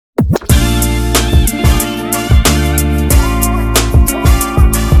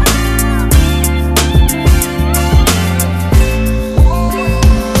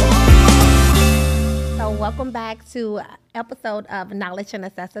back to episode of Knowledge and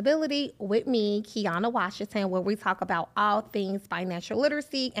Accessibility with me, Keayna Washington, where we talk about all things financial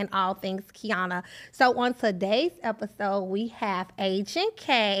literacy and all things Keayna. So on today's episode, we have Agent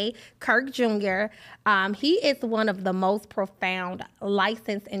K, Kirk Jr. He is one of the most profound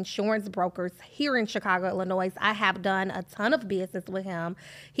licensed insurance brokers here in Chicago, Illinois. I have done a ton of business with him.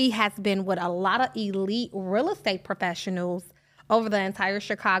 He has been with a lot of elite real estate professionals over the entire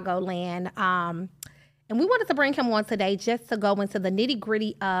Chicagoland. And we wanted to bring him on today just to go into the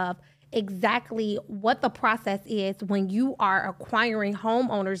nitty-gritty of exactly what the process is when you are acquiring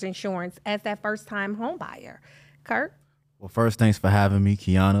homeowners insurance as that first-time home buyer. Kirk? Well, first, thanks for having me,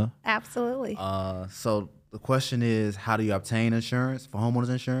 Keayna. Absolutely. So the question is, how do you obtain insurance for homeowners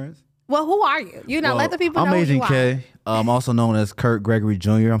insurance? Well, who are you? Let the people know I'm who you Agent K. I'm also known as Kirk Gregory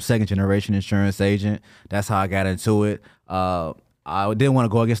Jr. I'm second-generation insurance agent. That's how I got into it. I didn't want to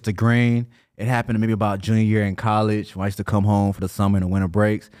go against the grain. It happened maybe about junior year in college when I used to come home for the summer and the winter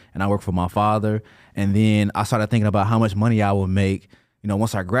breaks, and I worked for my father. And then I started thinking about how much money I would make,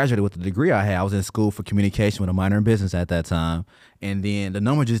 once I graduated with the degree I had. I was in school for communication with a minor in business at that time. And then the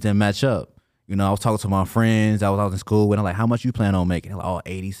numbers just didn't match up. I was talking to my friends I was in school with. I'm like, how much you plan on making? They're like, oh,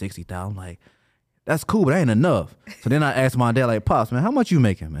 80, 60,000. I'm like, that's cool, but that ain't enough. So then I asked my dad, like, Pops, man, how much you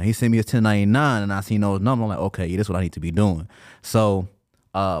making, man? He sent me a 1099, and I seen those numbers. I'm like, okay, yeah, this is what I need to be doing. So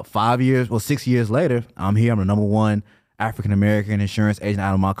 6 years later, I'm here. I'm the number one African-American insurance agent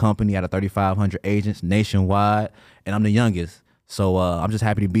out of my company, out of 3,500 agents nationwide, and I'm the youngest. So I'm just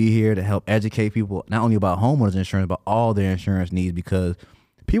happy to be here to help educate people, not only about homeowners insurance, but all their insurance needs, because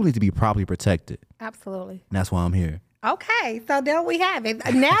people need to be properly protected. Absolutely. And that's why I'm here. Okay, so there we have it.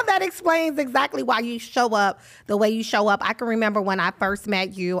 Now that explains exactly why you show up the way you show up. I can remember when I first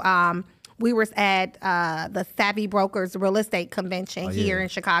met you, we were at the Savvy Brokers Real Estate Convention here in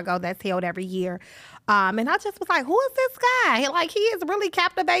Chicago that's held every year. And I just was like, who is this guy? Like, he is really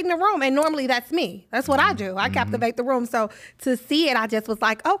captivating the room. And normally that's me. That's what I do. I captivate the room. So to see it, I just was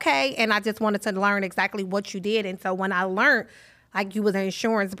like, okay. And I just wanted to learn exactly what you did. And so when I learned, like, you was an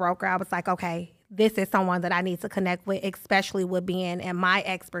insurance broker, I was like, okay, this is someone that I need to connect with, especially with being in my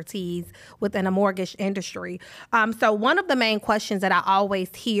expertise within the mortgage industry. So one of the main questions that I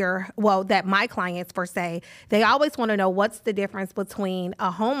always hear, that my clients per se, they always want to know what's the difference between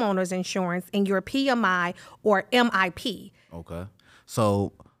a homeowner's insurance and your PMI or MIP. Okay.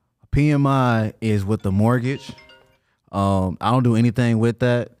 So PMI is with the mortgage. I don't do anything with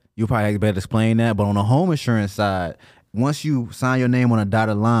that. You probably better explain that. But on the home insurance side, once you sign your name on a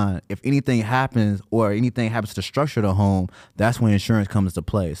dotted line, if anything happens to the structure of the home, that's when insurance comes into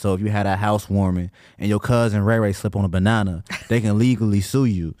play. So if you had a housewarming and your cousin Ray Ray slip on a banana, they can legally sue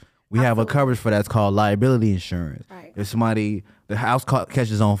you. We have a coverage for that's called liability insurance. Right. If the house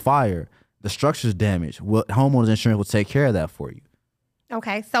catches on fire, the structure's damaged, homeowners insurance will take care of that for you.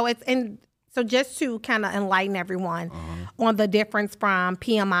 Okay, so so just to kind of enlighten everyone on the difference from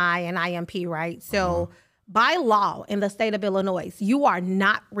PMI and IMP, right? So by law in the state of Illinois, you are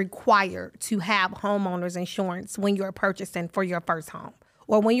not required to have homeowners insurance when you're purchasing for your first home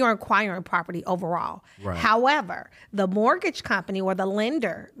or when you're acquiring property overall. Right. However, the mortgage company or the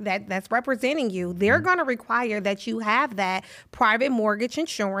lender that's representing you, they're going to require that you have that private mortgage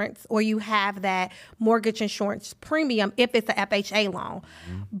insurance or you have that mortgage insurance premium if it's an FHA loan.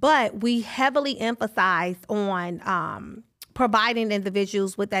 But we heavily emphasize on providing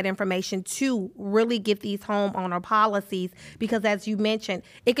individuals with that information to really get these homeowner policies, because as you mentioned,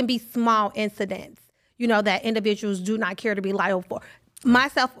 it can be small incidents, that individuals do not care to be liable for.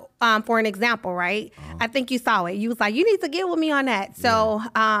 Myself, for an example, right? I think you saw it. You was like, you need to get with me on that. So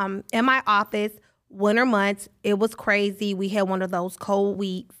in my office, winter months, it was crazy. We had one of those cold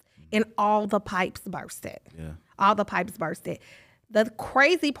weeks and all the pipes bursted. Yeah. All the pipes bursted. The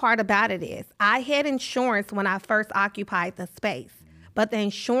crazy part about it is I had insurance when I first occupied the space, but the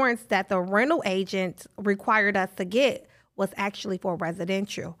insurance that the rental agent required us to get was actually for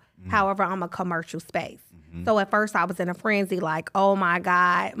residential. However, I'm a commercial space. So at first I was in a frenzy like, oh my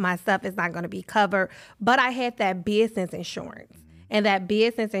God, my stuff is not going to be covered. But I had that business insurance. And that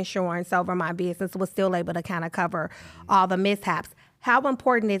business insurance over my business was still able to kind of cover all the mishaps. How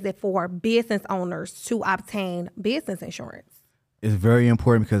important is it for business owners to obtain business insurance? It's very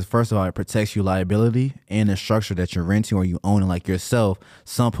important because, first of all, it protects your liability and the structure that you're renting or you own, like yourself.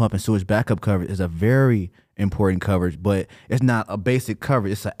 Sump pump and sewage backup coverage is a very important coverage, but it's not a basic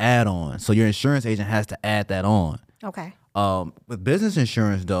coverage. It's an add-on. So your insurance agent has to add that on. Okay. With business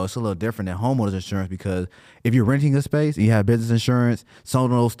insurance, though, it's a little different than homeowners insurance because if you're renting a space and you have business insurance, some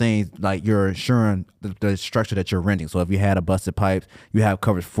of those things, like you're insuring the structure that you're renting. So if you had a busted pipe, you have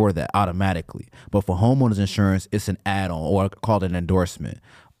coverage for that automatically. But for homeowners insurance, it's an add-on or called an endorsement.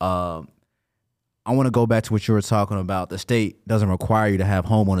 I want to go back to what you were talking about. The state doesn't require you to have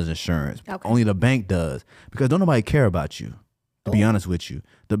homeowners insurance. Okay. Only the bank does because don't nobody care about you. To be honest with you,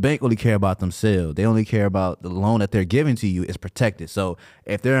 the bank only care about themselves. They only care about the loan that they're giving to you is protected. So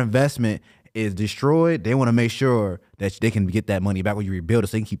if their investment is destroyed, they want to make sure that they can get that money back when you rebuild it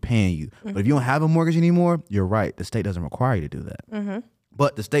so they can keep paying you. Mm-hmm. But if you don't have a mortgage anymore, you're right. The state doesn't require you to do that. Mm-hmm.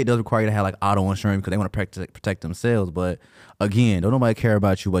 But the state does require you to have like auto insurance because they want to protect themselves. But again, don't nobody care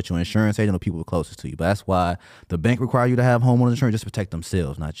about you but your insurance agent or people closest to you. But that's why the bank require you to have homeowners insurance just to protect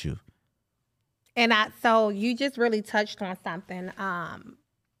themselves, not you. And so you just really touched on something.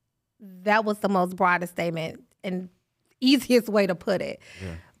 That was the most broadest statement and easiest way to put it.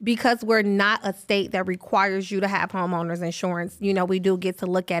 Yeah. Because we're not a state that requires you to have homeowners insurance, we do get to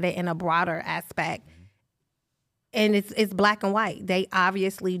look at it in a broader aspect. And it's black and white. They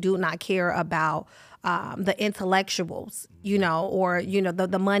obviously do not care about the intellectuals, or,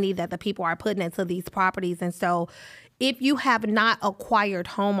 the money that the people are putting into these properties. And so if you have not acquired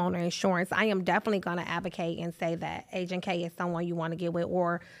homeowner insurance, I am definitely going to advocate and say that Agent K is someone you want to get with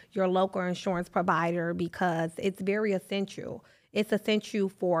or your local insurance provider because it's very essential. It's essential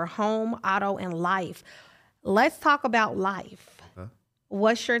for home, auto, and life. Let's talk about life. Okay.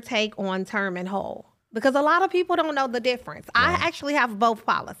 What's your take on term and whole? Because a lot of people don't know the difference. Right. I actually have both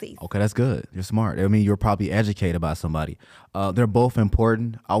policies. Okay, that's good. You're smart. I mean, you're probably educated by somebody. They're both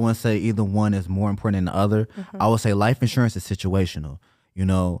important. I wouldn't say either one is more important than the other. Mm-hmm. I would say life insurance is situational.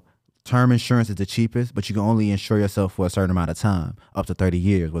 Term insurance is the cheapest, but you can only insure yourself for a certain amount of time, up to 30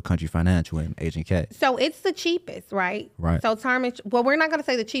 years with Country Financial and Agent K. So it's the cheapest, right? Right. So we're not going to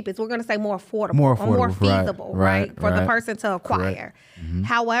say the cheapest. We're going to say more affordable or more feasible, right? For the person to acquire. Mm-hmm.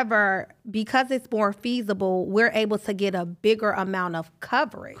 However, because it's more feasible, we're able to get a bigger amount of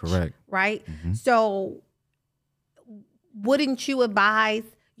coverage. Correct. Right? Mm-hmm. So wouldn't you advise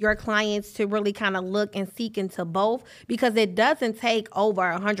your clients to really kind of look and seek into both because it doesn't take over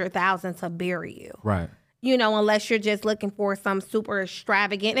 $100,000 to bury you. Right. Unless you're just looking for some super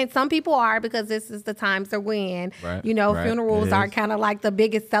extravagant. And some people are because this is the times they're in. Right. Funerals are kind of like the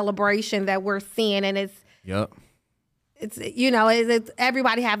biggest celebration that we're seeing. And it's, yep. It's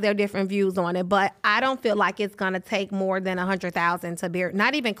everybody have their different views on it. But I don't feel like it's going to take more than $100,000 to bury,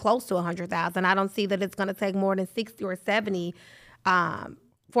 not even close to $100,000. I don't see that it's going to take more than 60 or 70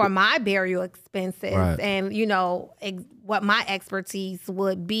 for my burial expenses. Right. And, what my expertise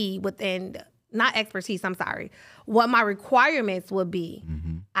would be what my requirements would be.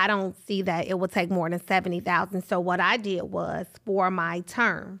 Mm-hmm. I don't see that it would take more than $70,000. So what I did was for my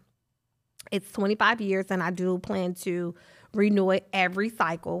term, it's 25 years and I do plan to renew it every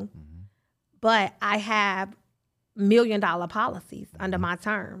cycle. Mm-hmm. But I have $1 million policies under my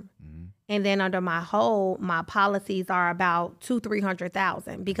term. Mm-hmm. And then under my whole, my policies are about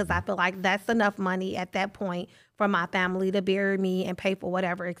 $200,000-$300,000 because I feel like that's enough money at that point for my family to bury me and pay for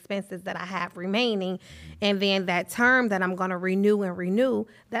whatever expenses that I have remaining. And then that term that I'm going to renew,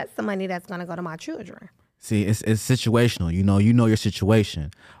 that's the money that's going to go to my children. See, it's situational. You know your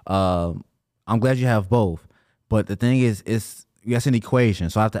situation. I'm glad you have both. But the thing is, that's an equation.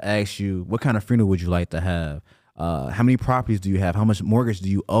 So I have to ask you, what kind of funeral would you like to have? How many properties do you have? How much mortgage do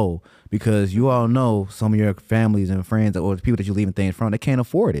you owe? Because you all know some of your families and friends or the people that you're leaving things from, they can't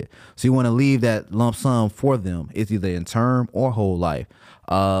afford it. So you want to leave that lump sum for them. It's either in term or whole life.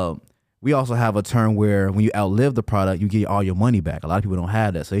 We also have a term where when you outlive the product, you get all your money back. A lot of people don't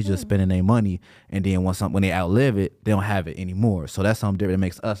have that. So they're just spending their money. And then when they outlive it, they don't have it anymore. So that's something different that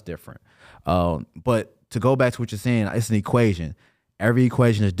makes us different. But to go back to what you're saying, it's an equation. Every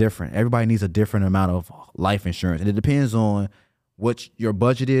equation is different. Everybody needs a different amount of life insurance. And it depends on what your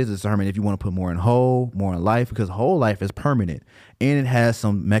budget is to determine if you want to put more in whole, more in life, because whole life is permanent. And it has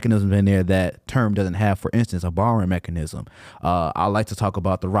some mechanisms in there that term doesn't have, for instance, a borrowing mechanism. I like to talk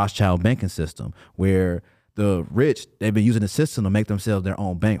about the Rothschild banking system, where the rich, they've been using the system to make themselves their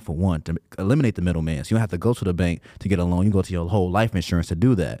own bank, for one, to eliminate the middleman. So you don't have to go to the bank to get a loan. You go to your whole life insurance to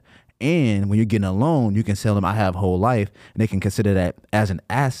do that. And when you're getting a loan, you can tell them I have whole life, and they can consider that as an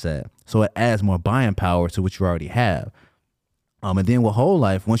asset. So it adds more buying power to what you already have. And then with whole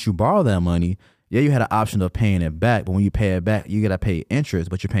life, once you borrow that money, yeah, you had an option of paying it back. But when you pay it back, you got to pay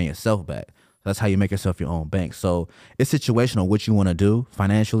interest, but you're paying yourself back. That's how you make yourself your own bank. So it's situational what you want to do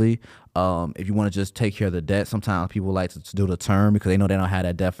financially. If you want to just take care of the debt, sometimes people like to do the term because they know they don't have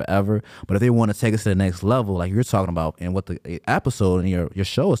that debt forever. But if they want to take us to the next level, like you're talking about, and what the episode and your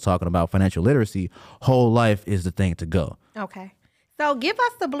show is talking about, financial literacy, whole life is the thing to go. Okay. So give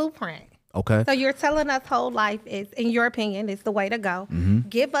us the blueprint. Okay. So you're telling us whole life is, in your opinion, is the way to go.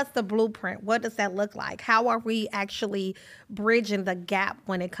 Give us the blueprint. What does that look like? How are we actually bridging the gap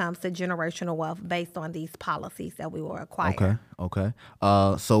when it comes to generational wealth based on these policies that we will acquire? Okay.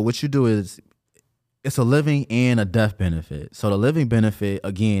 So what you do is, it's a living and a death benefit. So the living benefit,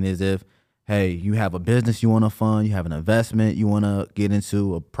 again, is if, hey, you have a business you want to fund, you have an investment you want to get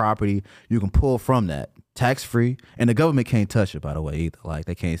into, a property, you can pull from that. Tax-free, and the government can't touch it, by the way, either. Like,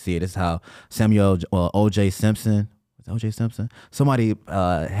 they can't see it. This is how O.J. Simpson, somebody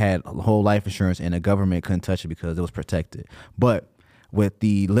had whole life insurance, and the government couldn't touch it because it was protected. But with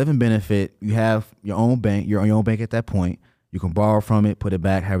the living benefit, you have your own bank. You're on your own bank at that point. You can borrow from it, put it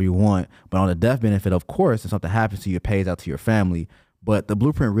back however you want. But on the death benefit, of course, if something happens to you, it pays out to your family. But the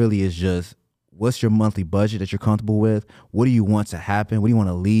blueprint really is just, what's your monthly budget that you're comfortable with? What do you want to happen? What do you want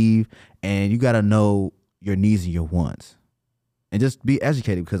to leave? And you got to know your needs and your wants, and just be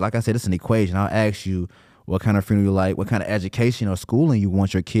educated, because like I said, it's an equation. I'll ask you what kind of funeral you like, what kind of education or schooling you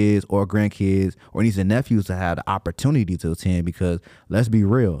want your kids or grandkids or nieces and nephews to have the opportunity to attend, because let's be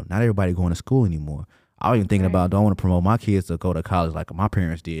real, not everybody going to school anymore. I was even thinking about, do I want to promote my kids to go to college like my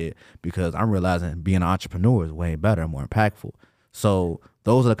parents did, because I'm realizing being an entrepreneur is way better and more impactful. So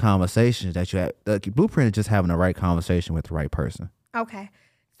those are the conversations that you have. The blueprint is just having the right conversation with the right person. Okay.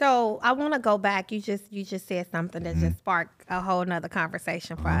 So I want to go back. You just said something that just sparked a whole nother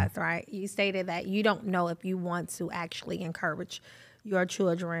conversation for us, right? You stated that you don't know if you want to actually encourage your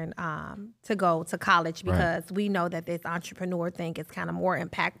children to go to college, because we know that this entrepreneur thing is kind of more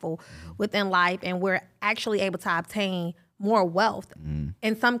impactful within life, and we're actually able to obtain more wealth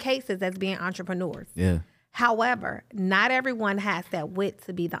in some cases as being entrepreneurs. Yeah. However, not everyone has that wit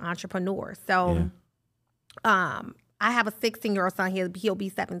to be the entrepreneur. So I have a 16-year-old son. He'll be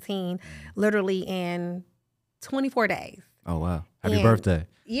 17 literally in 24 days. Oh, wow. Happy birthday.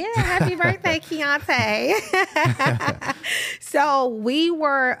 Yeah, happy birthday, Keontae. So we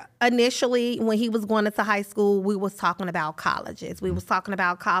were initially, when he was going into high school, we was talking about colleges. We was talking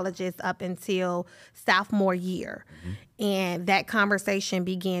about colleges up until sophomore year. And that conversation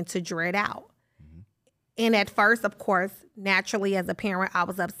began to dread out. And at first, of course, naturally as a parent, I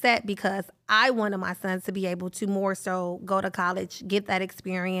was upset because I wanted my sons to be able to more so go to college, get that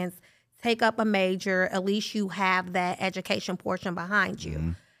experience, take up a major. At least you have that education portion behind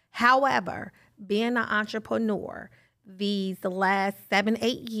you. However, being an entrepreneur these last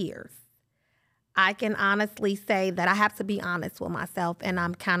 7-8 years, I can honestly say that I have to be honest with myself, and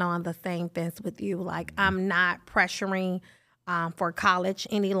I'm kind of on the same fence with you. Like, I'm not pressuring for college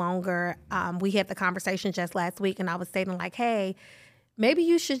any longer. We had the conversation just last week, and I was stating like, hey, maybe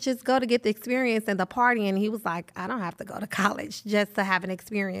you should just go to get the experience and the party. And he was like, I don't have to go to college just to have an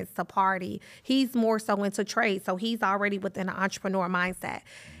experience to party. He's more so into trade, so he's already within an entrepreneur mindset.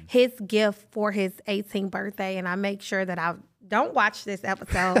 His gift for his 18th birthday, and I make sure that I don't watch this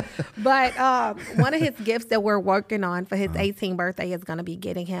episode, but one of his gifts that we're working on for his 18th birthday is going to be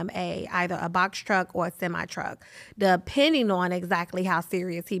getting him either a box truck or a semi truck, depending on exactly how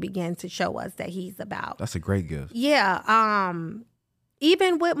serious he begins to show us that he's about. That's a great gift. Yeah.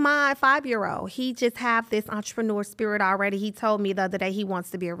 Even with my 5-year-old, he just have this entrepreneur spirit already. He told me the other day he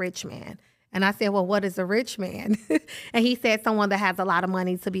wants to be a rich man. And I said, well, what is a rich man? And he said someone that has a lot of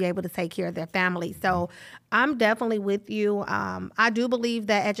money to be able to take care of their family. So I'm definitely with you. I do believe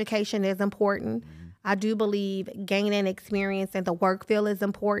that education is important. I do believe gaining experience in the work field is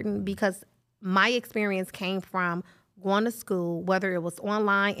important, because my experience came from going to school, whether it was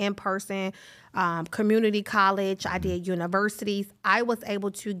online, in person, community college, I did universities. I was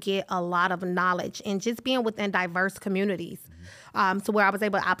able to get a lot of knowledge, and just being within diverse communities, so where I was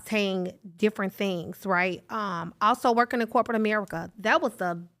able to obtain different things, right? Also working in corporate America, that was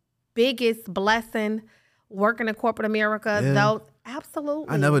the biggest blessing, working in corporate America. Yeah. Though, absolutely.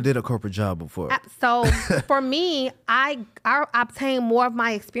 I never did a corporate job before. So for me, I obtained more of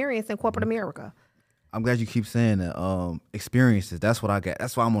my experience in corporate America. I'm glad you keep saying that. Experiences, that's what I got.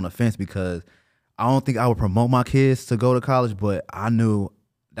 That's why I'm on the fence, because I don't think I would promote my kids to go to college, but I knew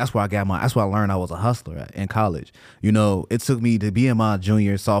that's where that's where I learned I was a hustler in college. You know, it took me to be in my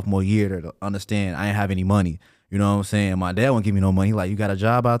junior, sophomore year to understand I didn't have any money. You know what I'm saying? My dad wouldn't give me no money. He like, you got a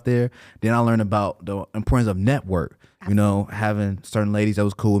job out there? Then I learned about the importance of network. You know, having certain ladies that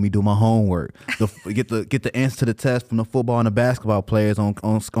was cool with me do my homework, get the answer to the test from the football and the basketball players on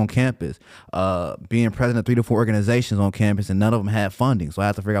campus, being president of 3 to 4 organizations on campus, and none of them had funding. So I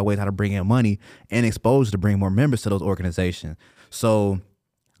had to figure out ways how to bring in money and exposure to bring more members to those organizations. So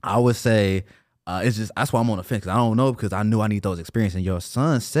I would say it's just, that's why I'm on the fence, 'cause I don't know, because I knew I need those experiences. And your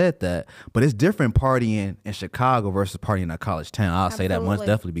son said that, but it's different partying in Chicago versus partying in a college town. I'll say that most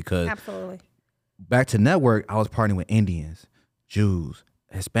definitely, because back to network, I was partying with Indians, Jews,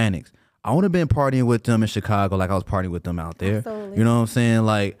 Hispanics. I wouldn't have been partying with them in Chicago like I was partying with them out there. Absolutely. You know what I'm saying?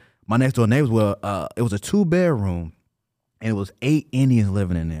 Like, my next door neighbors were, it was a 2-bedroom, and it was 8 Indians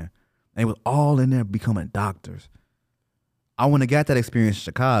living in there. They was all in there becoming doctors. I wouldn't have got that experience in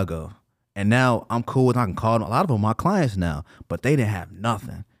Chicago. And now I'm cool with, I can call them, a lot of them my clients now, but they didn't have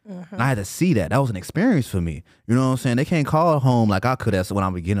nothing. And I had to see that. That was an experience for me. You know what I'm saying? They can't call home like I could have when I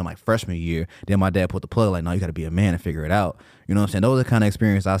was beginning like freshman year. Then my dad put the plug like, no, you got to be a man and figure it out. You know what I'm saying? Those are the kind of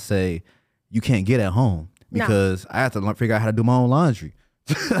experience I say you can't get at home, because I have to figure out how to do my own laundry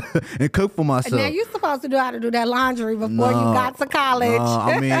and cook for myself. Now you're supposed to know how to do that laundry before you got to college.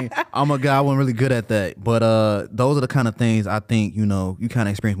 I mean, I'm a guy, I wasn't really good at that. But those are the kind of things I think, you know, you kind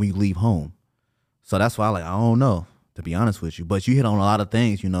of experience when you leave home. So that's why I don't know, to be honest with you. But you hit on a lot of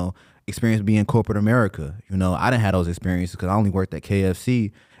things, you know, experience being corporate America. You know, I didn't have those experiences because I only worked at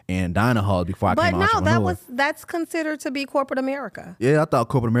KFC and diner halls before I came out. But no, that's considered to be corporate America. Yeah, I thought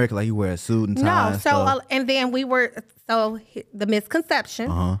corporate America, like you wear a suit and tie. No, and then the misconception,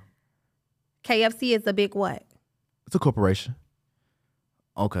 KFC is a big what? It's a corporation.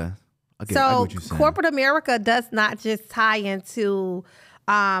 Okay. I get what you're saying. Corporate America does not just tie into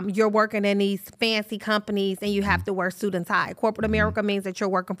you're working in these fancy companies and you have to wear suit and tie. Corporate America means that you're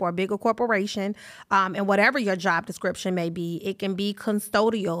working for a bigger corporation, and whatever your job description may be, it can be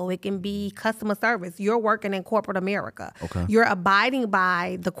custodial, it can be customer service. You're working in corporate America. Okay. You're abiding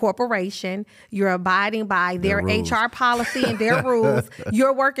by the corporation. You're abiding by their HR policy and their rules.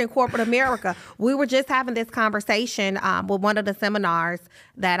 You're working corporate America. We were just having this conversation with one of the seminars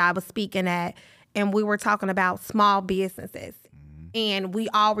that I was speaking at, and we were talking about small businesses. And we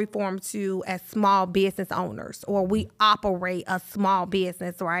all refer to as small business owners, or we operate a small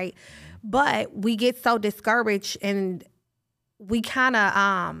business, right? But we get so discouraged and we kind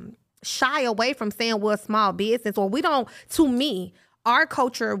of shy away from saying we're a small business, or we don't, to me, our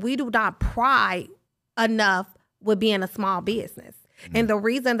culture, we do not pride enough with being a small business. And the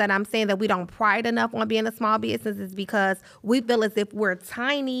reason that I'm saying that we don't pride enough on being a small business is because we feel as if we're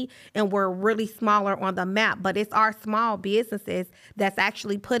tiny and we're really smaller on the map. But it's our small businesses that's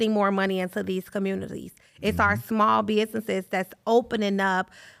actually putting more money into these communities. It's our small businesses that's opening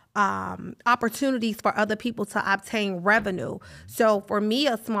up opportunities for other people to obtain revenue. So for me,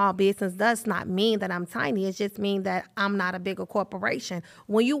 a small business does not mean that I'm tiny. It just means that I'm not a bigger corporation.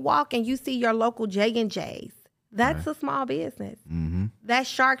 When you walk and you see your local J&J's, that's a small business. That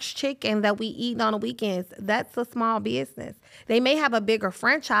Shark's Chicken that we eat on the weekends, that's a small business. They may have a bigger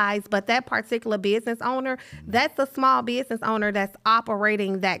franchise, but that particular business owner, that's a small business owner that's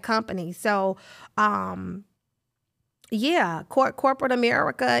operating that company. So, corporate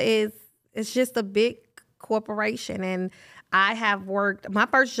America it's just a big corporation. And I have worked, my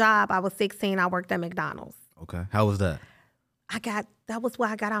first job, I was 16, I worked at McDonald's. Okay. How was that? That was where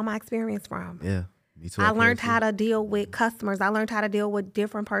I got all my experience from. Yeah. I learned how to deal with customers. I learned how to deal with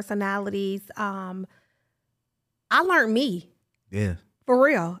different personalities. I learned me. Yeah. For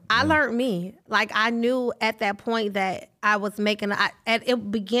real. I learned me. Like, I knew at that point that I was making,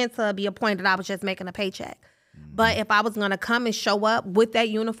 it began to be a point that I was just making a paycheck. But if I was going to come and show up with that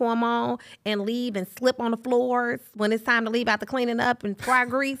uniform on and leave and slip on the floors when it's time to leave after cleaning up and fry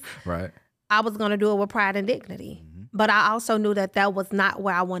grease, right, I was going to do it with pride and dignity. But I also knew that that was not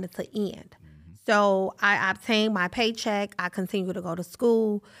where I wanted to end. So I obtained my paycheck. I continued to go to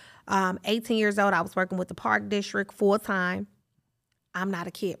school. 18 years old, I was working with the Park District full time. I'm not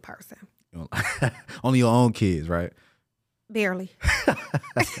a kid person. Only your own kids, right? Barely.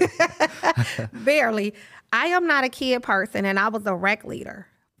 Barely. I am not a kid person, and I was a rec leader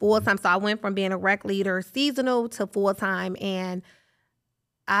full time. So I went from being a rec leader seasonal to full time, and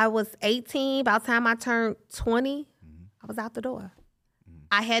I was 18. By the time I turned 20, I was out the door.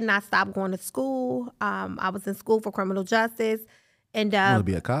 I had not stopped going to school. I was in school for criminal justice. And you want to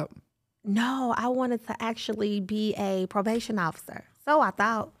be a cop? No, I wanted to actually be a probation officer. So I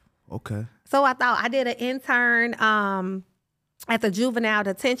thought. Okay. So I thought. I did an intern at the juvenile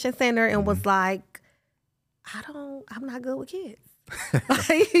detention center and was like, I'm not good with kids.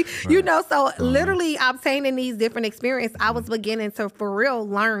 You know, so literally obtaining these different experiences, I was beginning to for real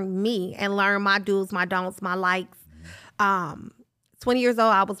learn me and learn my do's, my don'ts, my likes. 20 years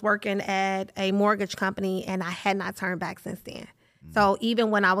old, I was working at a mortgage company and I had not turned back since then. So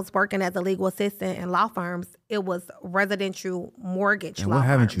even when I was working as a legal assistant in law firms, it was residential mortgage And law what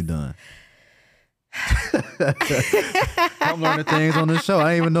haven't firms. you done? I'm learning things on this show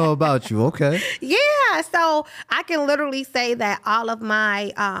I didn't even know about you. Okay. Yeah, so I can literally say that all of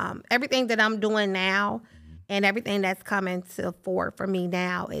my everything that I'm doing now and everything that's coming to forward for me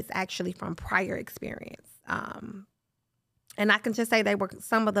now is actually from prior experience. And I can just say they were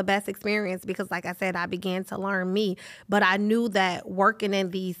some of the best experience because, like I said, I began to learn me. But I knew that working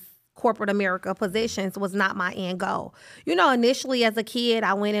in these corporate America positions was not my end goal. You know, initially as a kid,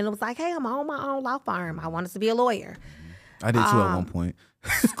 I went in and was like, hey, I'm on my own law firm. I wanted to be a lawyer. I did too at one point.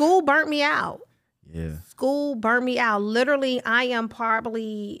 School burnt me out. Yeah. School burned me out. Literally, I am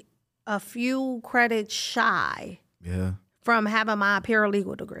probably a few credits shy Yeah. from having my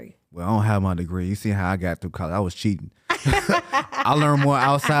paralegal degree. Well, I don't have my degree. You see how I got through college. I was cheating. I learned more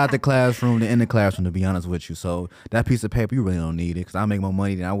outside the classroom than in the classroom, to be honest with you. So that piece of paper, you really don't need it because I make more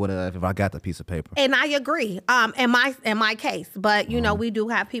money than I would have if I got the piece of paper. And I agree. In my case, but you know, we do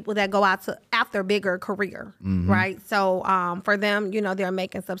have people that go out to after bigger career, right? So for them, you know, they're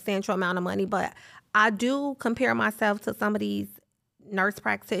making substantial amount of money. But I do compare myself to some of these nurse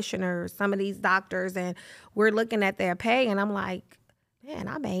practitioners, some of these doctors, and we're looking at their pay, and I'm like, man,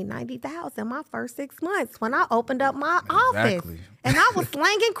 I made $90,000 my first 6 months when I opened up my office, and I was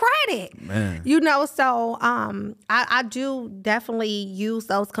slanging credit. Man. You know, so I do definitely use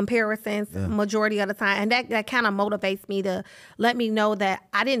those comparisons majority of the time, and that kind of motivates me to let me know that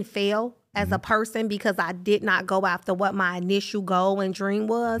I didn't fail as a person because I did not go after what my initial goal and dream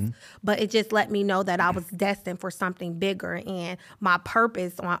was, but it just let me know that I was destined for something bigger, and my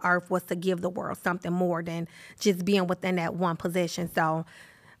purpose on earth was to give the world something more than just being within that one position. So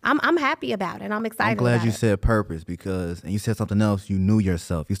I'm happy about it. I'm excited. I'm glad about you it. said purpose and you said something else. You knew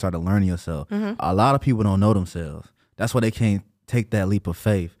yourself. You started learning yourself. A lot of people don't know themselves. That's why they can't take that leap of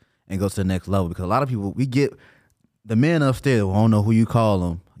faith and go to the next level, because a lot of people, we get the men upstairs, I don't know who you call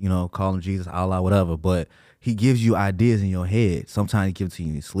them, you know, call him Jesus, Allah, whatever, but he gives you ideas in your head. Sometimes he gives it to you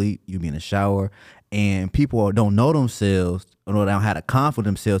in your sleep, you be in the shower, and people don't know themselves, or they don't have the confidence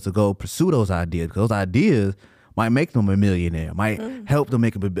in themselves to go pursue those ideas, because those ideas might make them a millionaire, might help them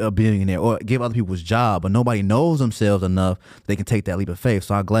make a billionaire, or give other people's job, but nobody knows themselves enough they can take that leap of faith.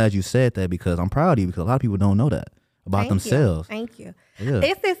 So I'm glad you said that, because I'm proud of you, because a lot of people don't know that about themselves. Thank you. Yeah.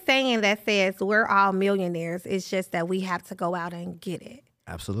 It's this saying that says we're all millionaires. It's just that we have to go out and get it.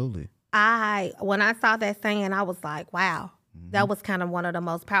 Absolutely. When I saw that saying, I was like, wow, that was kind of one of the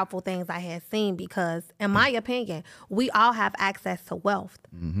most powerful things I had seen, because in my opinion, we all have access to wealth.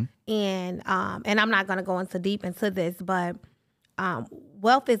 And I'm not going to go deep into this, but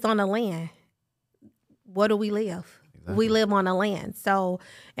wealth is on the land. Where do we live? Exactly. We live on the land. So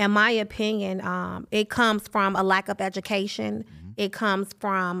in my opinion, it comes from a lack of education. It comes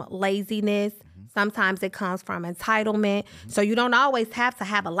from laziness. Sometimes it comes from entitlement. So you don't always have to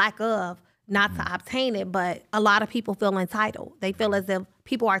have a lack of not to obtain it, but a lot of people feel entitled. They feel as if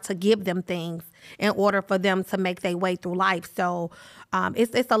people are to give them things in order for them to make their way through life. So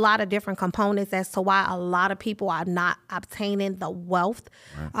it's a lot of different components as to why a lot of people are not obtaining the wealth.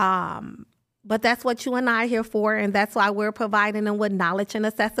 Right. But that's what you and I are here for, and that's why we're providing them with knowledge and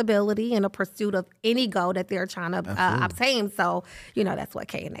accessibility in a pursuit of any goal that they're trying to obtain. So, you know, that's what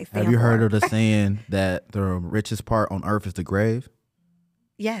Keayna stands for. Have you heard of the saying that the richest part on earth is the grave?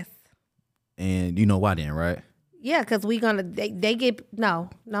 Yes. And you know why then, right? Yeah, because they get, I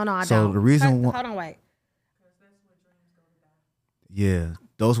don't. So the reason why. Hold on, wait. Yeah.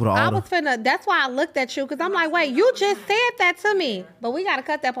 Those were all that's why I looked at you, because I'm like, wait, you just said that to me. But we got to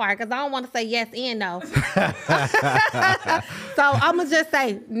cut that part, because I don't want to say yes and no. So I'm going to just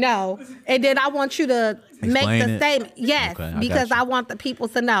say no. And then I want you to make the statement. Yes, okay, because I want the people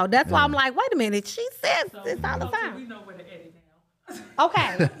to know. That's why I'm like, wait a minute. She says this all the time. We know where to edit now.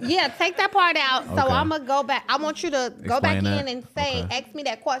 Okay. Yeah, take that part out. So I'm going to go back. I want you to go back in and say, ask me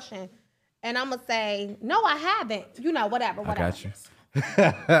that question. And I'm going to say, no, I haven't. You know, whatever. I got you.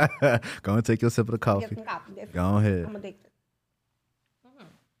 Go and take your sip of the coffee. Get some coffee. Go ahead. I'm addicted.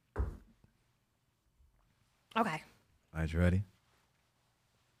 Okay. All right, you ready?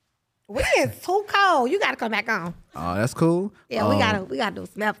 It's too cold. You got to come back on. Oh, that's cool. Yeah, we gotta do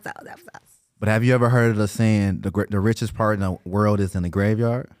some episodes. But have you ever heard of the saying, the richest part in the world is in the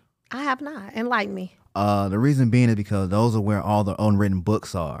graveyard? I have not. Enlighten me. The reason being is because those are where all the unwritten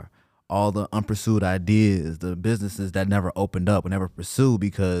books are. all the unpursued ideas, the businesses that never opened up or never pursued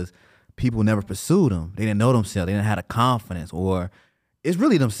because people never pursued them. They didn't know themselves. They didn't have the confidence, or it's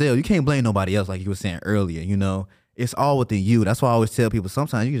really themselves. You can't blame nobody else, like you were saying earlier. You know, it's all within you. That's why I always tell people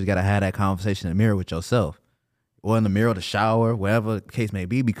sometimes you just got to have that conversation in the mirror with yourself, or in the mirror, the shower, wherever the case may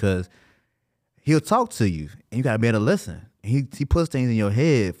be, because he'll talk to you and you got to be able to listen. And he puts things in your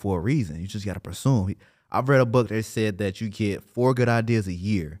head for a reason. You just got to pursue them. I've read a book that said that you get 4 good ideas a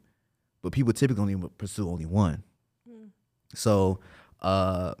year, but people typically only pursue only one. So,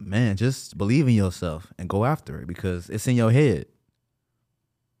 man, just believe in yourself and go after it because it's in your head.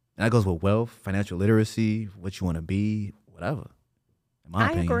 And that goes with wealth, financial literacy, what you want to be, whatever. In my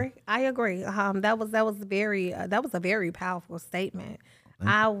opinion. I agree. That was a very powerful statement.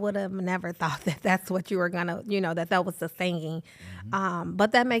 I would have never thought that that's what you were gonna, that was the saying.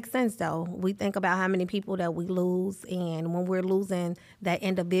 But that makes sense though. We think about how many people that we lose, and when we're losing that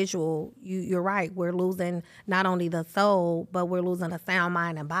individual, you're right. We're losing not only the soul, but we're losing a sound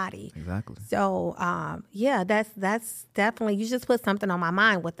mind and body. Exactly. So, yeah, that's definitely, you just put something on my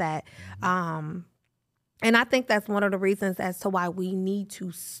mind with that. And I think that's one of the reasons as to why we need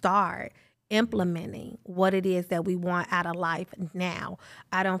to start implementing what it is that we want out of life now.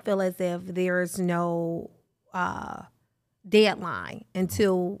 I don't feel as if there's no deadline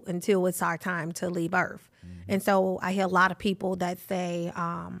until it's our time to leave Earth. And so I hear a lot of people that say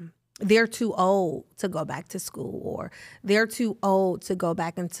they're too old to go back to school, or they're too old to go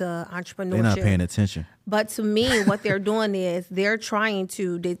back into entrepreneurship. They're not paying attention. But to me, what they're doing is they're discouraging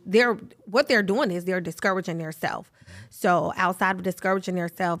themselves. So outside of discouraging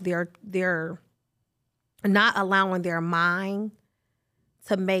themselves, they're not allowing their mind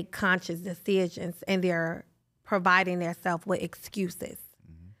to make conscious decisions, and they're providing themselves with excuses.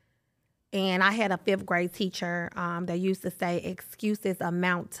 And I had a 5th grade teacher that used to say excuses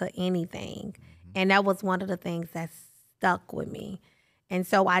amount to anything. And that was one of the things that stuck with me. And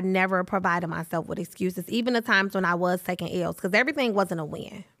so I never provided myself with excuses, even the times when I was taking L's, because everything wasn't a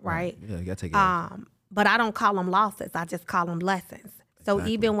win, right? Yeah, you got to take L's. But I don't call them losses. I just call them lessons. So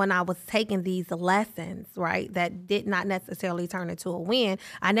even when I was taking these lessons, right, that did not necessarily turn into a win,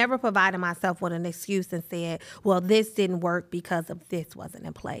 I never provided myself with an excuse and said, well, this didn't work because of this wasn't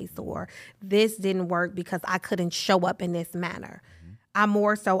in place, or this didn't work because I couldn't show up in this manner. I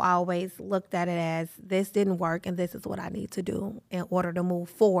more so always looked at it as this didn't work and this is what I need to do in order to move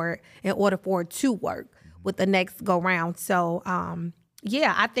forward, in order for it to work with the next go round. So,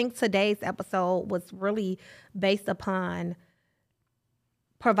 yeah, I think today's episode was really based upon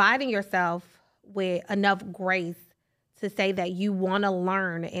providing yourself with enough grace to say that you want to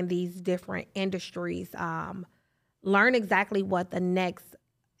learn in these different industries. Learn exactly what the next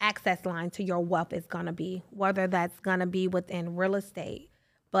access line to your wealth is going to be, whether that's going to be within real estate.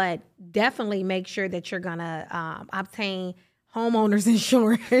 But definitely make sure that you're going to obtain homeowners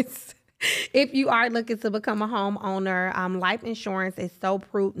insurance. If you are looking to become a homeowner, life insurance is so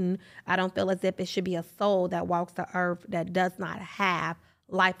prudent. I don't feel as if it should be a soul that walks the earth that does not have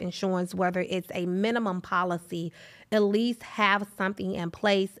life insurance, whether it's a minimum policy. At least have something in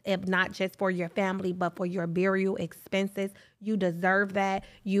place, if not just for your family, but for your burial expenses. You deserve that.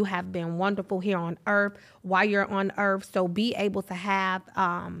 You have been wonderful here on earth while you're on earth. So be able to have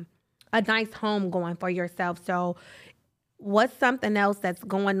a nice home going for yourself. So what's something else that's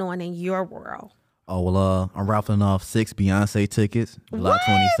going on in your world? Oh, well, I'm raffling off 6 Beyonce tickets, July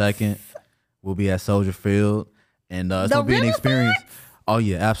 22nd. We'll be at Soldier Field. And it's going to be an experience. Oh,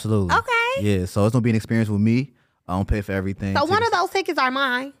 yeah, absolutely. Okay. Yeah, so it's going to be an experience with me. I don't pay for everything. So one of those tickets are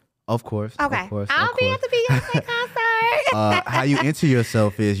mine. Of course. Okay. Of course, I'll be at the Beyonce concert. How you enter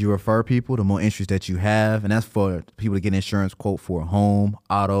yourself is you refer people, the more interest that you have. And that's for people to get insurance quote for home,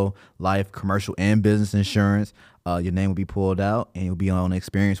 auto, life, commercial, and business insurance. Your name will be pulled out and you'll be on an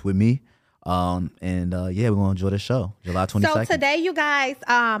experience with me. Yeah, we're going to enjoy the show, July 22nd. So today, you guys,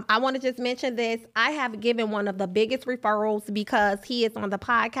 I want to just mention this. I have given one of the biggest referrals because he is on the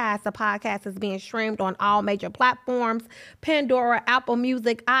podcast. The podcast is being streamed on all major platforms, Pandora, Apple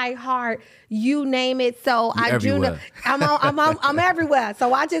Music, iHeart, you name it. So I'm everywhere.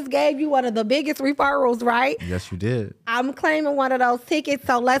 So I just gave you one of the biggest referrals, right? Yes, you did. I'm claiming one of those tickets.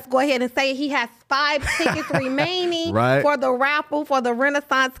 So let's go ahead and say he has 5 tickets remaining for the raffle for the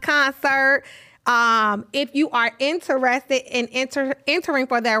Renaissance concert. If you are interested in entering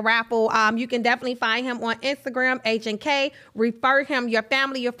for that raffle, you can definitely find him on Instagram, Agent K. Refer him, your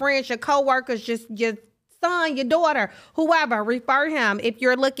family, your friends, your coworkers, just your son, your daughter, whoever. Refer him if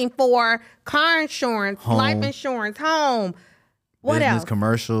you're looking for car insurance, life insurance, home, What business, else?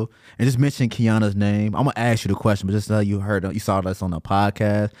 commercial, and just mention Keayna's name. I'm gonna ask you the question, but just you saw this on the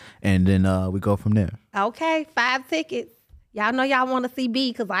podcast, and then we go from there. Okay, 5 tickets. Y'all know y'all want to see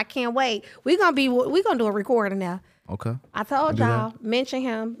B because I can't wait. We gonna do a recording now. Okay. I told y'all, mention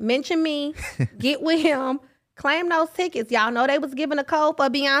him, mention me, get with him, claim those tickets. Y'all know they was giving a code for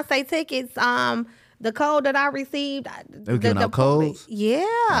Beyonce tickets. The code that I received. They were giving out codes? Yeah.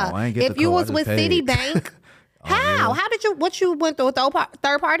 Oh, I ain't get if the you code, was I with just paid. Citibank. How? Yeah. How did you, what you went through,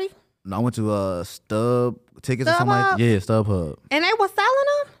 third party? No, I went to Stub tickets or StubHub? something like that. Yeah, StubHub. And they were selling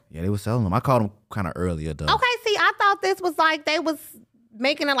them? Yeah, they were selling them. I called them kind of earlier though. Okay, see, I thought this was like they was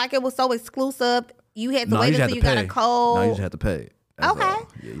making it like it was so exclusive. You had to wait until you got a code. No, you just had to pay. That's Okay. all.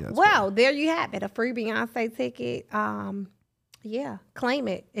 Yeah, Well, there you have it. A free Beyonce ticket. Yeah, claim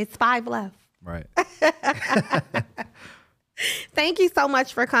it. It's 5 left. Right. Thank you so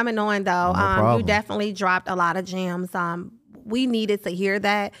much for coming on, though. No problem. You definitely dropped a lot of gems. We needed to hear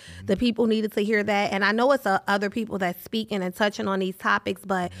that. The people needed to hear that. And I know it's other people that's speaking and touching on these topics,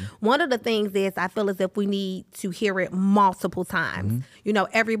 but one of the things is I feel as if we need to hear it multiple times. You know,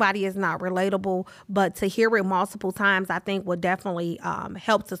 everybody is not relatable, but to hear it multiple times, I think would definitely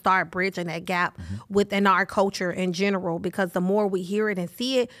help to start bridging that gap within our culture in general, because the more we hear it and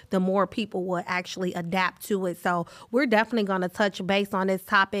see it, the more people will actually adapt to it. So we're definitely going to touch base on this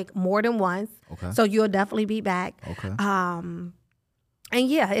topic more than once. Okay. So you'll definitely be back. Okay. And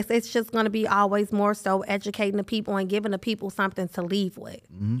yeah, it's just going to be always more so educating the people and giving the people something to leave with.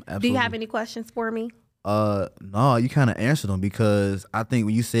 Absolutely. Do you have any questions for me? No, you kind of answered them, because I think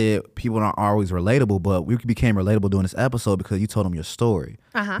when you said people aren't always relatable, but we became relatable during this episode because you told them your story.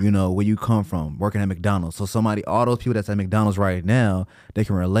 You know, where you come from, working at McDonald's. So all those people that's at McDonald's right now, they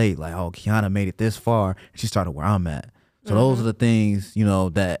can relate. Like, oh, Keayna made it this far, and she started where I'm at. So those are the things, you know,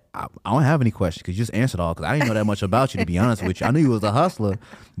 that I don't have any questions, because you just answered all, because I didn't know that much about you, to be honest with you. I knew you was a hustler,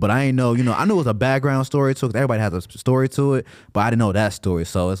 but I didn't know, I knew it was a background story to it, 'cause everybody has a story to it, but I didn't know that story.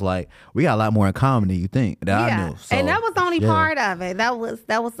 So it's like, we got a lot more in common than you think, that I knew. So, and that was only part of it. That was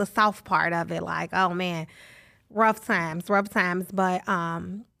the soft part of it. Like, oh man, rough times. But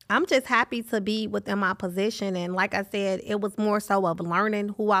I'm just happy to be within my position. And like I said, it was more so of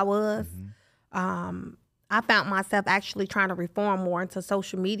learning who I was. I found myself actually trying to reform more into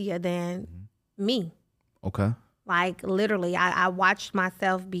social media than me. Okay. Like, literally, I watched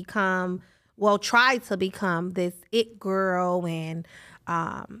myself try to become this it girl and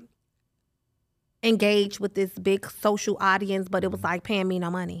engage with this big social audience, but it was like paying me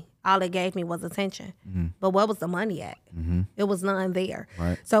no money. All it gave me was attention. But what was the money at? It was none there.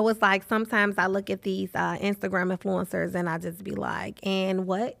 Right. So it's like sometimes I look at these Instagram influencers and I just be like, and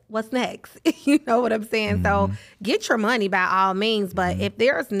what's next? You know what I'm saying? So get your money by all means. But if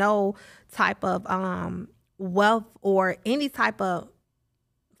there's no type of wealth or any type of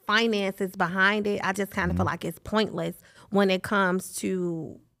finances behind it, I just kind of feel like it's pointless when it comes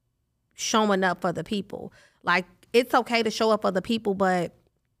to showing up for the people. Like, it's okay to show up for the people, but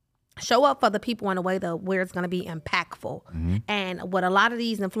show up for the people in a way where it's going to be impactful. And with a lot of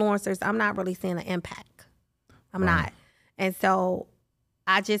these influencers, I'm not really seeing an impact. I'm not. And so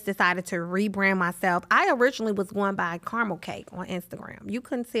I just decided to rebrand myself. I originally was going by Caramel Cake on Instagram. You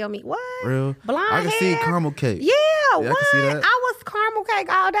couldn't tell me, what? Real? Blonde I can see hair? Caramel Cake. Yeah, I what? can see that. I was Caramel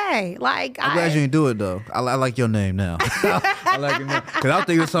Cake all day. Like, I'm glad you didn't do it, though. I like your name now. I like it now. Because I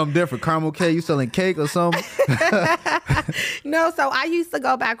think it's something different. Caramel Cake, you selling cake or something? No, so I used to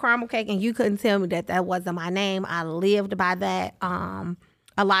go by Caramel Cake, and you couldn't tell me that wasn't my name. I lived by that. A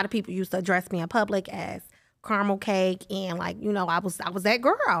lot of people used to address me in public as Caramel Cake, and like, I was that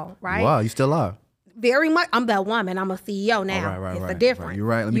girl, right? Wow, you still are. Very much. I'm that woman. I'm a CEO now. Right, it's a right. difference. You're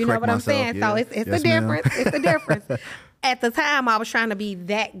right. Let me you know correct what myself. I'm saying? Yeah. So it's Yes, a ma'am. difference. It's a difference. At the time, I was trying to be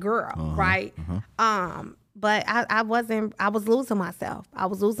that girl, right? But I wasn't. I was losing myself. I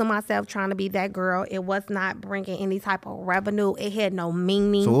was losing myself trying to be that girl. It was not bringing any type of revenue. It had no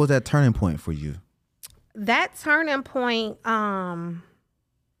meaning. So what was that turning point for you? That turning point, I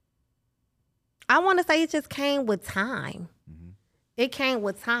want to say it just came with time. It came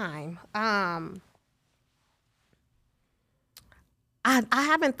with time. I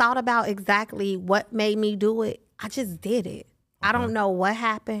haven't thought about exactly what made me do it. I just did it. I don't know what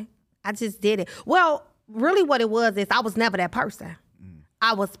happened. I just did it. Well, really what it was is I was never that person.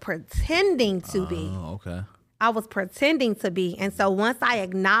 I was pretending to be. Oh, okay. I was pretending to be. And so once I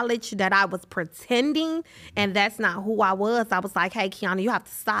acknowledged that I was pretending and that's not who I was like, hey, Keayna, you have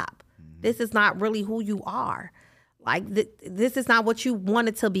to stop. This is not really who you are. Like, this is not what you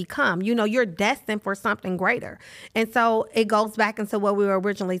wanted to become. You're destined for something greater. And so it goes back into what we were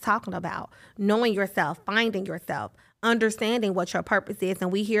originally talking about. Knowing yourself, finding yourself, understanding what your purpose is.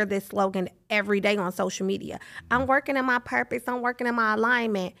 And we hear this slogan every day on social media. I'm working in my purpose. I'm working in my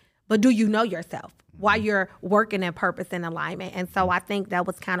alignment. But do you know yourself while you're working in purpose and alignment? And so I think that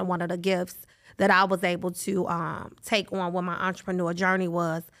was kind of one of the gifts that I was able to take on when my entrepreneur journey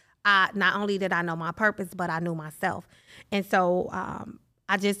was. Not only did I know my purpose, but I knew myself. And so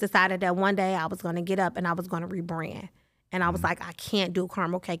I just decided that one day I was going to get up and I was going to rebrand. And I was like, I can't do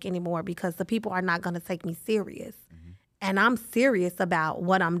caramel cake anymore because the people are not going to take me serious. And I'm serious about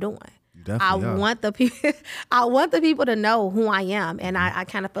what I'm doing. I want the people to know who I am. And I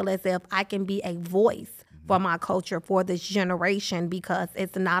kind of feel as if I can be a voice for my culture, for this generation, because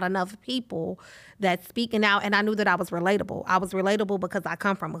it's not enough people that's speaking out. And I knew that I was relatable. I was relatable because I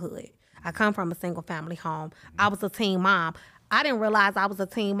come from a hood. I come from a single family home. I was a teen mom. I didn't realize I was a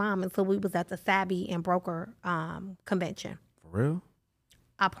teen mom until we was at the Savvy and Broker convention. For real?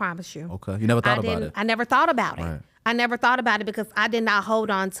 I promise you. Okay. You never thought about it? I never thought about it. Right. I never thought about it because I did not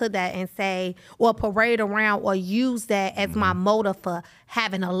hold on to that and say, or parade around or use that as my motive for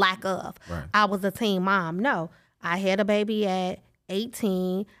having a lack of. Right. I was a teen mom. No, I had a baby at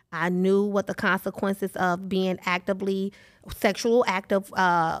 18. I knew what the consequences of being actively sexual active,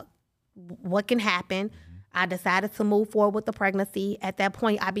 what can happen. I decided to move forward with the pregnancy. At that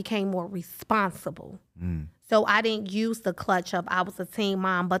point, I became more responsible. So I didn't use the clutch of I was a teen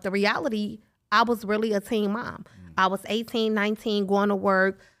mom, but the reality, I was really a teen mom. I was 18, 19, going to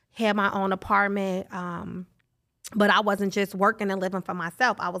work, had my own apartment, but I wasn't just working and living for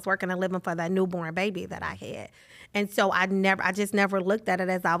myself. I was working and living for that newborn baby that I had. And so I just never looked at it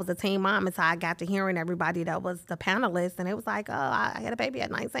as I was a teen mom until I got to hearing everybody that was the panelists, and it was like, oh, I had a baby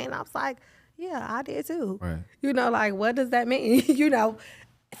at 19. And I was like, yeah, I did too. Right. You know, like, what does that mean? You know,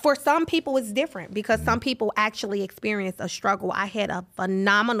 for some people it's different because some people actually experience a struggle. I had a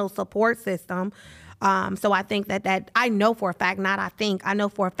phenomenal support system. So I think that I know for a fact, I know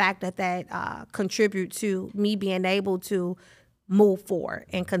for a fact that contribute to me being able to move forward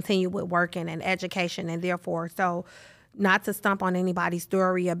and continue with working and education. And therefore, so not to stump on anybody's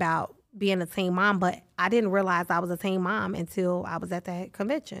story about being a teen mom, but I didn't realize I was a teen mom until I was at that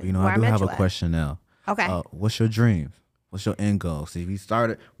convention. You know, I do have a question now. Okay. What's your dream? What's your end goal? See, we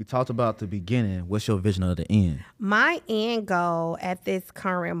talked about the beginning. What's your vision of the end? My end goal at this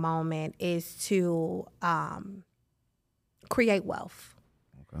current moment is to create wealth.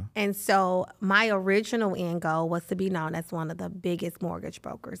 Okay. And so my original end goal was to be known as one of the biggest mortgage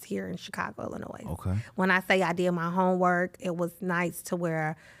brokers here in Chicago, Illinois. Okay. When I say I did my homework, it was nice to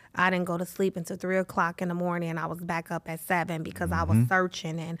where I didn't go to sleep until 3 o'clock in the morning, and I was back up at 7 because I was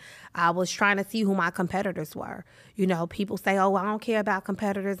searching and I was trying to see who my competitors were. You know, people say, oh, I don't care about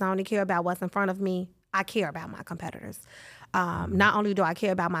competitors. I only care about what's in front of me. I care about my competitors. Not only do I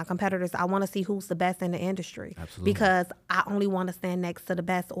care about my competitors, I want to see who's the best in the industry. Absolutely. Because I only want to stand next to the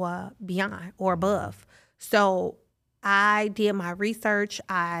best or beyond or above. So I did my research.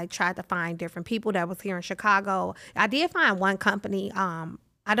 I tried to find different people that was here in Chicago. I did find one company.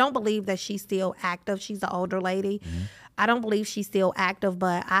 I don't believe that she's still active. She's an older lady. I don't believe she's still active,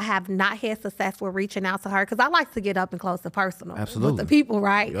 but I have not had success with reaching out to her because I like to get up and close and personal with the people,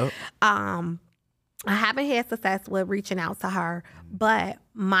 right? Yep. I haven't had success with reaching out to her, but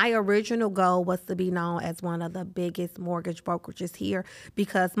my original goal was to be known as one of the biggest mortgage brokerages here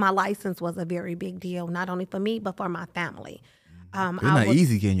because my license was a very big deal, not only for me, but for my family. It's not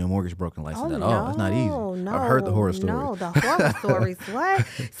easy getting your mortgage broken license at all. It's not easy. No, I've heard the horror stories. No, the horror stories. What?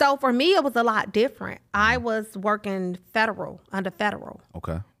 So for me, it was a lot different. I was working under federal.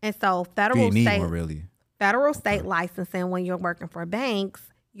 Okay. And so federal state licensing, when you're working for banks,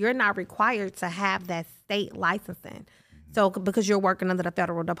 you're not required to have that state licensing. So because you're working under the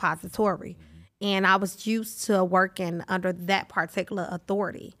federal depository. And I was used to working under that particular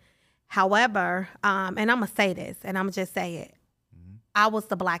authority. However, and I'm going to say this, and I'm going to just say it. I was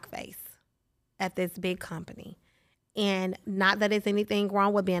the black face at this big company. And not that there's anything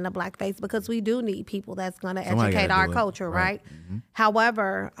wrong with being a black face because we do need people that's going to educate our culture, right?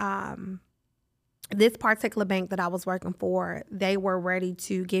 However, this particular bank that I was working for, they were ready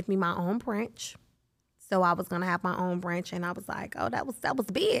to give me my own branch. So I was going to have my own branch, and I was like, oh, that was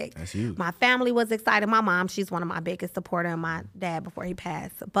big. That's huge. My family was excited. My mom, she's one of my biggest supporters, and my dad before he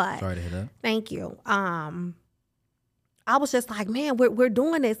passed. But sorry to hear that. Thank you. I was just like, man, we're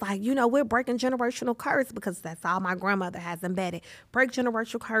doing this. Like, you know, we're breaking generational curse because that's all my grandmother has embedded. Break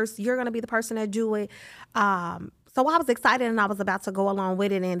generational curse. You're going to be the person that do it. So I was excited, and I was about to go along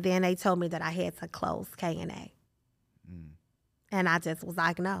with it, and then they told me that I had to close K&A. And I just was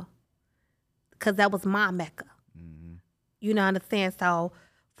like, no. Because that was my Mecca. You know, understand? So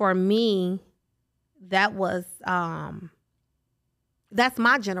for me, that was that's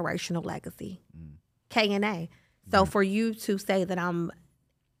my generational legacy. K&A. So for you to say that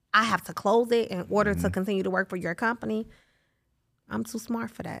I have to close it in order to continue to work for your company, I'm too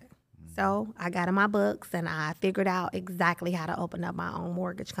smart for that. So I got in my books and I figured out exactly how to open up my own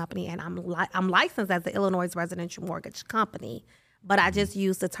mortgage company. And I'm licensed as the Illinois Residential Mortgage Company, but I just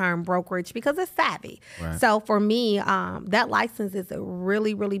use the term brokerage because it's savvy. Right. So for me, that license is a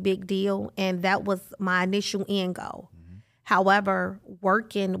really, really big deal. And that was my initial end goal. However,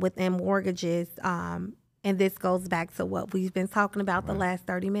 working within mortgages, and this goes back to what we've been talking about the last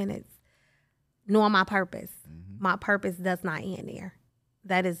 30 minutes, knowing my purpose. My purpose does not end there.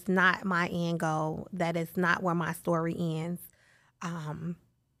 That is not my end goal. That is not where my story ends.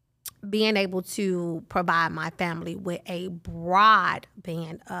 Being able to provide my family with a broad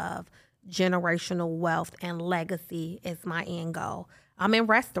band of generational wealth and legacy is my end goal. I'm in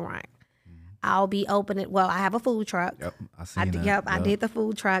restaurant. I'll be opening, well, I have a food truck. Yep, I seen that. I did the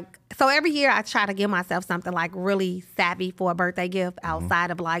food truck. So every year I try to give myself something like really savvy for a birthday gift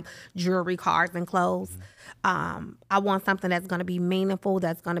outside of like jewelry, cars, and clothes. I want something that's going to be meaningful,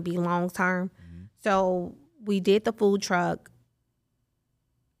 that's going to be long term. So we did the food truck.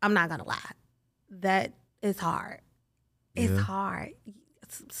 I'm not going to lie. That is hard. It's hard.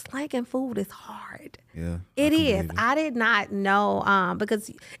 Slanging food is hard. Yeah, it is. I did not know because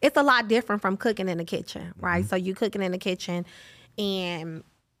it's a lot different from cooking in the kitchen, right? So you cooking in the kitchen, and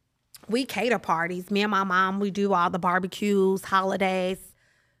we cater parties. Me and my mom, we do all the barbecues, holidays,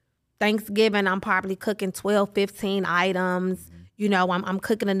 Thanksgiving. I'm probably cooking 12, 15 items. You know, I'm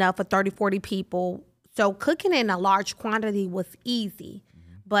cooking enough for 30, 40 people. So cooking in a large quantity was easy,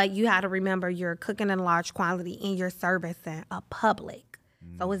 but you had to remember you're cooking in a large quantity and you're servicing a public.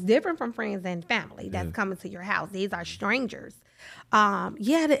 So it's different from friends and family that's coming to your house. These are strangers.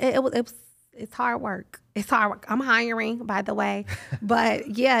 It's hard work. It's hard work. I'm hiring, by the way,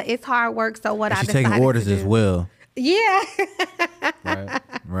 but yeah, it's hard work. So what I decided taking orders to do, as well. Yeah.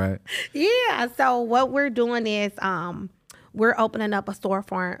 Right. Yeah. So what we're doing is we're opening up a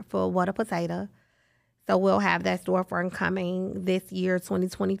storefront for What a Potato. So we'll have that storefront coming this year,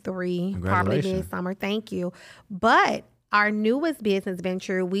 2023, probably this summer. Thank you. But our newest business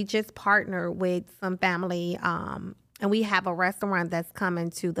venture, we just partnered with some family, and we have a restaurant that's coming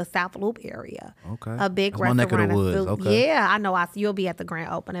to the South Loop area. Okay. A big That's my restaurant. neck of the woods. Okay. Yeah, I know. You'll be at the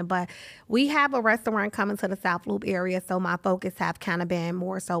grand opening, but we have a restaurant coming to the South Loop area. So my focus have kind of been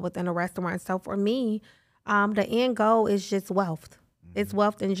more so within the restaurant. So for me, the end goal is just wealth. It's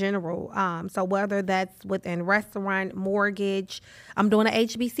wealth in general. So whether that's within restaurant, mortgage, I'm doing an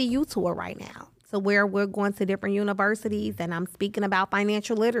HBCU tour right now. So where we're going to different universities and I'm speaking about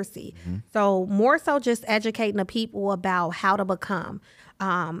financial literacy. So more so just educating the people about how to become.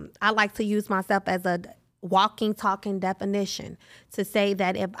 I like to use myself as a walking, talking definition to say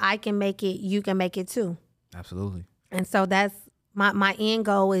that if I can make it, you can make it too. Absolutely. And so that's my end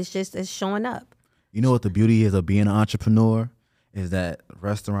goal is showing up. You know what the beauty is of being an entrepreneur? Is that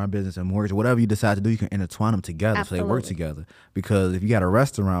restaurant business and mortgage, whatever you decide to do, you can intertwine them together. Absolutely. So they work together. Because if you got a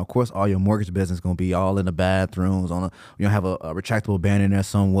restaurant, of course, all your mortgage business is going to be all in the bathrooms. You have a retractable band in there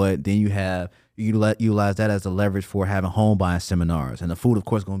somewhat. Then you utilize that as a leverage for having home buying seminars. And the food, of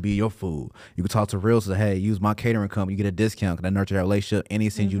course, is going to be your food. You can talk to realtors, hey, use my catering company, you get a discount. Can I nurture that relationship? Any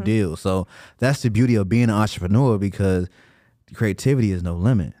send you deal. So that's the beauty of being an entrepreneur, because creativity is no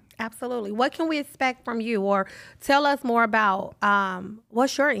limit. Absolutely. What can we expect from you? Or tell us more about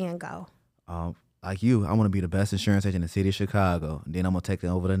what's your end goal? Like you, I want to be the best insurance agent in the city of Chicago. And then I'm going to take it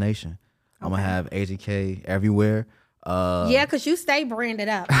over the nation. I'm going to have Agent K everywhere. Yeah, because you stay branded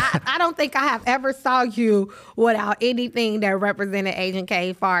up. I don't think I have ever saw you without anything that represented Agent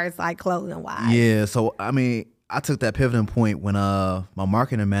K as far as like clothing wise. Yeah, so I mean, I took that pivoting point when my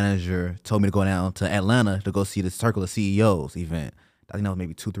marketing manager told me to go down to Atlanta to go see the Circle of CEOs event. I think that was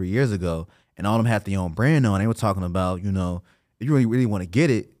maybe 2-3 years ago, and all of them had their own brand on. They were talking about, you know, if you really want to get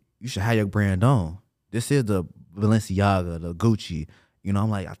it, you should have your brand on. This is the Balenciaga, the Gucci. You know, I'm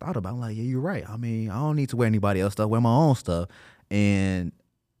like, yeah, you're right. I mean, I don't need to wear anybody else's stuff, wear my own stuff. And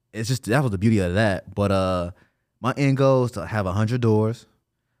it's just, that was the beauty of that. But my end goal is to have 100 doors,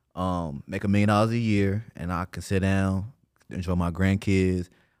 make $1 million a year, and I can sit down, enjoy my grandkids,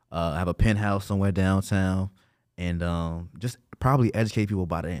 have a penthouse somewhere downtown, and just probably educate people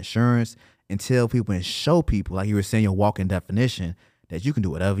about the insurance and tell people and show people, like you were saying, your walking definition, that you can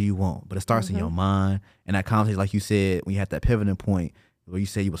do whatever you want. But it starts in your mind. And that conversation, like you said, when you had that pivoting point where you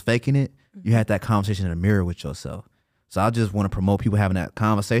said you was faking it, you had that conversation in the mirror with yourself. So I just want to promote people having that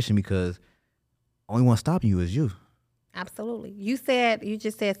conversation, because only one stopping you is you. Absolutely. You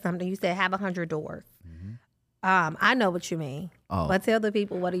just said something. You said have 100 doors. I know what you mean. Oh. But tell the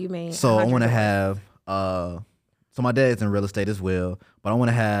people, what do you mean? So I 100 want to doors? have, so my dad's in real estate as well, but I want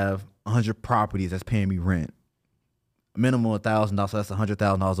to have 100 properties that's paying me rent. A minimum of $1,000, so that's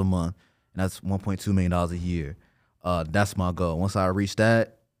 $100,000 a month, and that's $1.2 million a year. That's my goal. Once I reach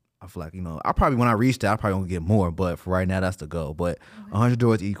that, I feel like, when I reach that, I probably gonna get more, but for right now, that's the goal. But 100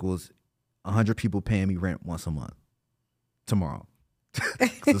 doors equals 100 people paying me rent once a month. Tomorrow. 'Cause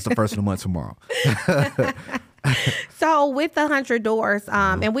it's the first of the month tomorrow. So with the 100 doors,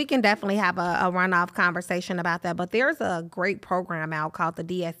 and we can definitely have a runoff conversation about that, but there's a great program out called the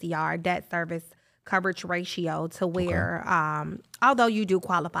DSCR, Debt Service Coverage Ratio, to where, although you do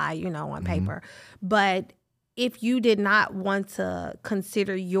qualify, on paper, but if you did not want to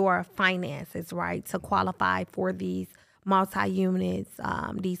consider your finances, right, to qualify for these multi-units,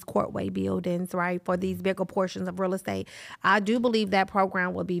 these courtway buildings, right, for these bigger portions of real estate, I do believe that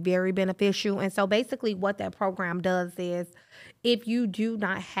program will be very beneficial. And so basically what that program does is, if you do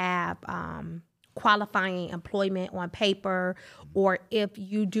not have qualifying employment on paper, or if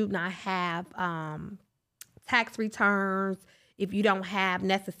you do not have tax returns, if you don't have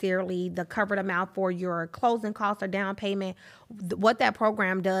necessarily the covered amount for your closing costs or down payment, what that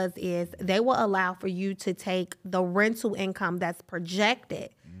program does is they will allow for you to take the rental income that's projected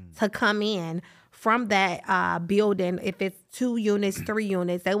to come in from that building. If it's 2 units, 3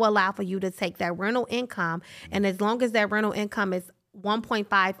 units, they will allow for you to take that rental income. And as long as that rental income is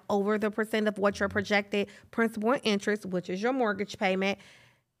 1.5 over the percent of what your projected principal and interest, which is your mortgage payment,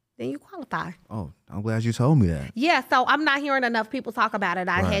 then you qualify. Oh, I'm glad you told me that. Yeah, so I'm not hearing enough people talk about it.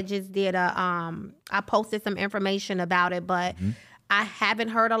 I Right. had just did I posted some information about it, but I haven't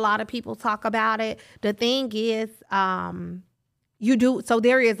heard a lot of people talk about it. The thing is, there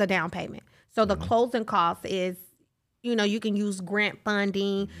is a down payment. So the closing cost is, you can use grant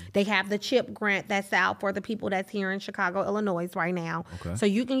funding. They have the CHIP grant that's out for the people that's here in Chicago, Illinois right now. Okay. So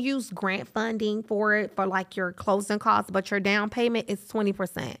you can use grant funding for it, for like your closing costs, but your down payment is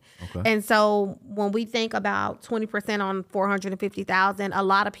 20%. Okay. And so when we think about 20% on $450,000, a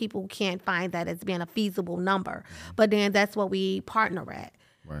lot of people can't find that as being a feasible number. But then that's what we partner at.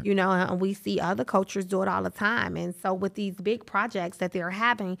 Right. And we see other cultures do it all the time. And so with these big projects that they're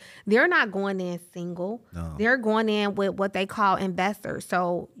having, they're not going in single. No. They're going in with what they call investors.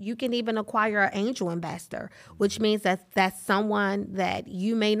 So you can even acquire an angel investor, which means that that's someone that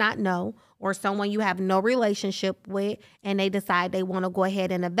you may not know or someone you have no relationship with, and they decide they want to go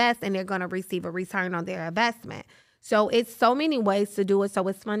ahead and invest, and they're going to receive a return on their investment. So it's so many ways to do it. So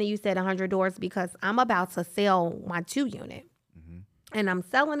it's funny you said 100 doors, because I'm about to sell my 2-unit. And I'm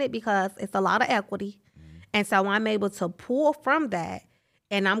selling it because it's a lot of equity. And so I'm able to pull from that,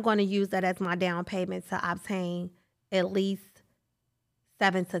 and I'm going to use that as my down payment to obtain at least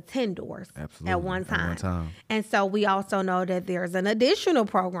 7 to 10 doors at one time. And so we also know that there's an additional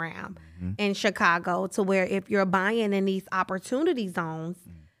program in Chicago, to where if you're buying in these opportunity zones,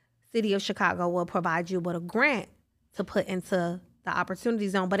 City of Chicago will provide you with a grant to put into the opportunity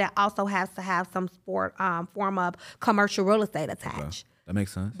zone, but it also has to have some form of commercial real estate attached. Okay. That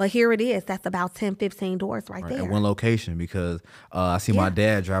makes sense. But here it is. That's about 10, 15 doors right there. At one location, because I see my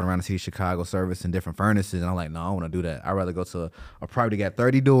dad driving around the city of Chicago servicing different furnaces, and I'm like, no, I don't want to do that. I'd rather go to a property that got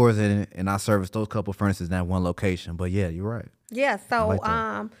 30 doors in it, and I service those couple furnaces in that one location. But yeah, you're right. Yeah, so like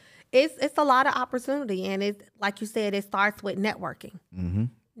that. it's a lot of opportunity, and it's like you said, it starts with networking.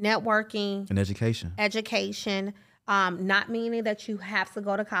 Networking And education. Not meaning that you have to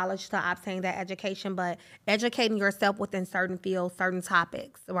go to college to obtain that education, but educating yourself within certain fields, certain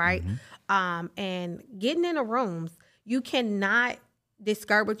topics, right? And getting in the rooms. You cannot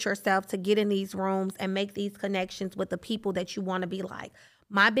discourage yourself to get in these rooms and make these connections with the people that you want to be like.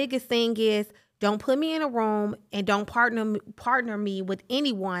 My biggest thing is, don't put me in a room and don't partner me with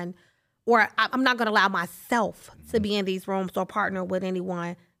anyone, or I'm not going to allow myself to be in these rooms or partner with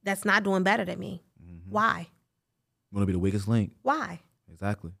anyone that's not doing better than me. Why? You want to be the weakest link. Why?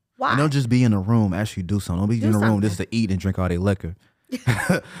 Exactly. Why? And don't just be in the room, actually do something. Don't be in the room just to eat and drink all their liquor.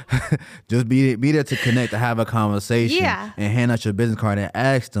 Just be there to connect, to have a conversation, and hand out your business card and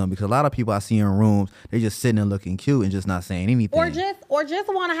ask them, because a lot of people I see in rooms, they just sitting there looking cute and just not saying anything. Or just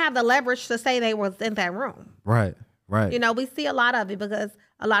want to have the leverage to say they was in that room. Right. We see a lot of it, because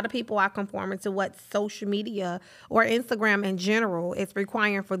a lot of people are conforming to what social media or Instagram in general is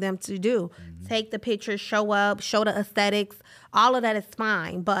requiring for them to do. Take the pictures, show up, show the aesthetics. All of that is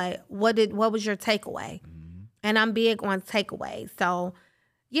fine, but what was your takeaway? And I'm big on takeaways. So,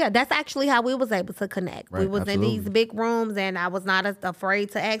 yeah, that's actually how we was able to connect. Right, We was absolutely. in these big rooms, and I was not as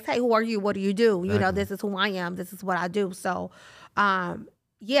afraid to ask, hey, who are you? What do you do? You know, this is who I am. This is what I do. So,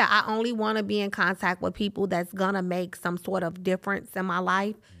 yeah, I only want to be in contact with people that's going to make some sort of difference in my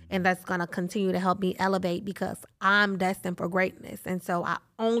life and that's going to continue to help me elevate, because I'm destined for greatness. And so I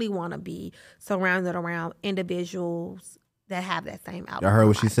only want to be surrounded around individuals that have that same outlook. Y'all heard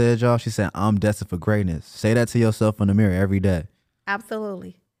what she said, y'all? She said, I'm destined for greatness. Say that to yourself in the mirror every day.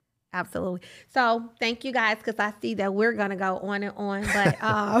 Absolutely. Absolutely. So thank you guys, because I see that we're going to go on and on. But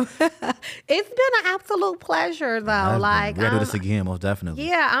it's been an absolute pleasure, though. We gotta do this again, most definitely.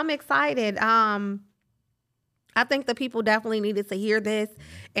 Yeah, I'm excited. I think the people definitely needed to hear this.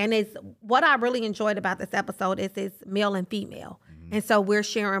 And it's what I really enjoyed about this episode is it's male and female. And so we're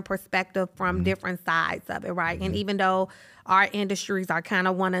sharing perspective from different sides of it, right? And even though our industries are kind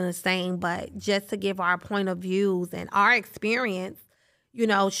of one and the same, but just to give our point of views and our experience, you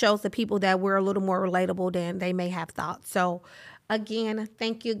know, shows the people that we're a little more relatable than they may have thought. So again,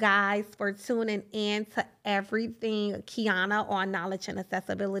 thank you guys for tuning in to everything Keayna on Knowledge and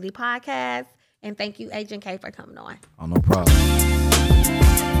Accessibility Podcast. And thank you, Agent K, for coming on. Oh, no problem.